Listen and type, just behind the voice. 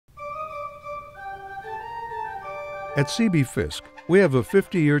At CBFisk, we have a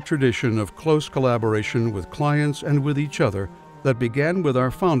 50-year tradition of close collaboration with clients and with each other that began with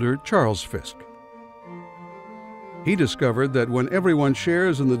our founder, Charles Fisk. He discovered that when everyone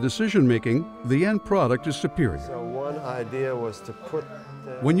shares in the decision-making, the end product is superior. So one idea was to put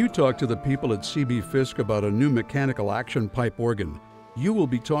When you talk to the people at CBFisk about a new mechanical action pipe organ, you will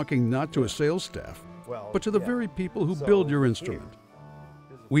be talking not to a sales staff, but to the very people who build your instrument.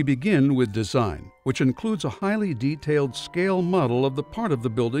 We begin with design, which includes a highly detailed scale model of the part of the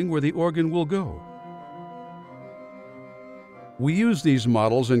building where the organ will go. We use these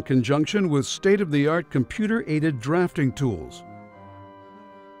models in conjunction with state-of-the-art computer-aided drafting tools.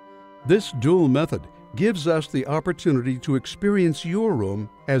 This dual method gives us the opportunity to experience your room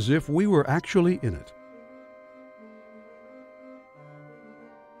as if we were actually in it.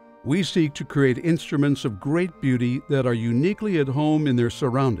 We seek to create instruments of great beauty that are uniquely at home in their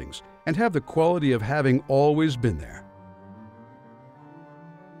surroundings and have the quality of having always been there.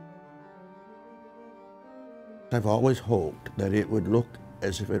 I've always hoped that it would look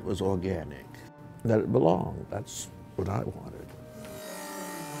as if it was organic, that it belonged. That's what I wanted.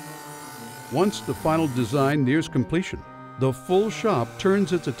 Once the final design nears completion, the full shop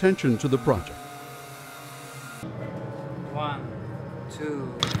turns its attention to the project. 1,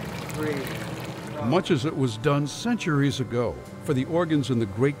 2, 3. Much as it was done centuries ago for the organs in the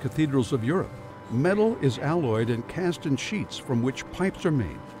great cathedrals of Europe, metal is alloyed and cast in sheets from which pipes are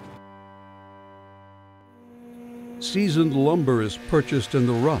made. Seasoned lumber is purchased in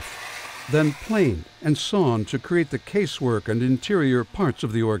the rough, then planed and sawn to create the casework and interior parts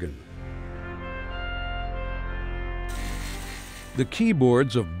of the organ. The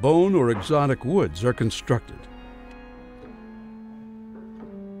keyboards of bone or exotic woods are constructed.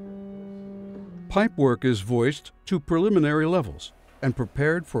 Pipework is voiced to preliminary levels and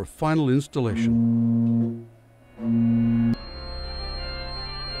prepared for final installation.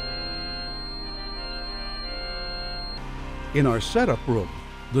 In our setup room,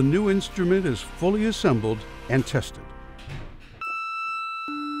 the new instrument is fully assembled and tested.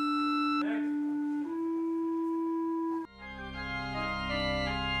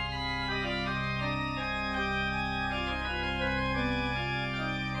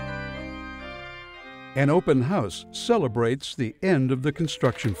 An open house celebrates the end of the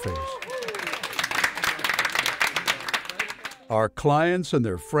construction phase. Our clients and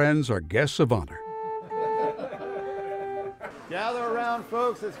their friends are guests of honor. gather around,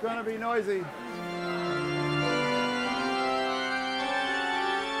 folks. It's going to be noisy.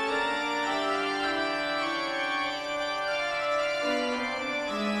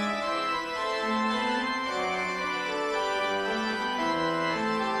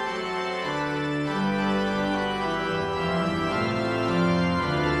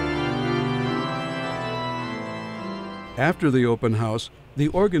 After the open house, the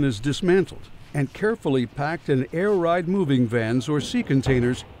organ is dismantled and carefully packed in air ride moving vans or sea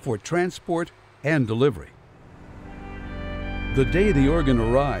containers for transport and delivery. The day the organ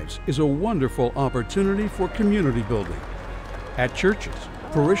arrives is a wonderful opportunity for community building. At churches,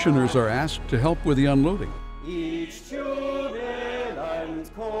 parishioners are asked to help with the unloading.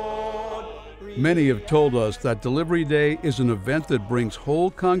 Many have told us that Delivery Day is an event that brings whole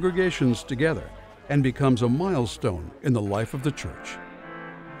congregations together and becomes a milestone in the life of the church.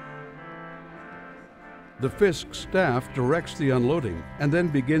 The Fisk staff directs the unloading and then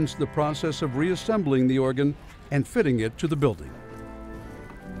begins the process of reassembling the organ and fitting it to the building.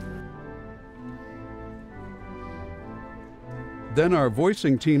 Then our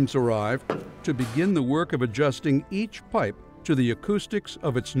voicing teams arrive to begin the work of adjusting each pipe to the acoustics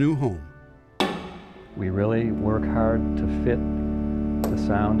of its new home. We really work hard to fit the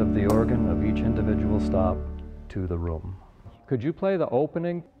sound of the organ of each individual stop to the room. Could you play the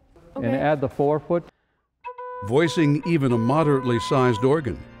opening and add the 4-foot? Voicing even a moderately sized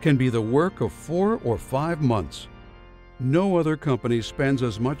organ can be the work of 4 or 5 months. No other company spends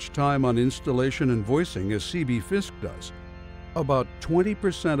as much time on installation and voicing as CBFisk does. About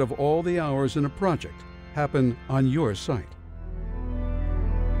 20% of all the hours in a project happen on your site.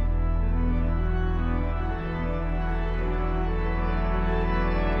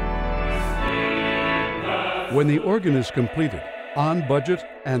 When the organ is completed, on budget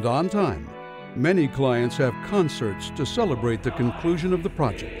and on time, many clients have concerts to celebrate the conclusion of the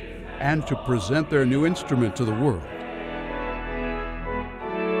project and to present their new instrument to the world.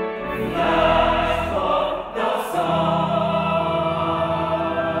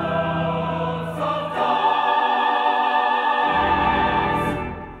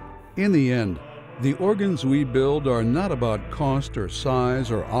 In the end, the organs we build are not about cost or size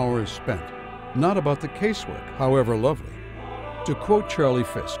or hours spent, not about the casework, however lovely. To quote Charlie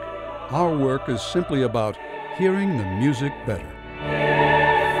Fisk, our work is simply about hearing the music better.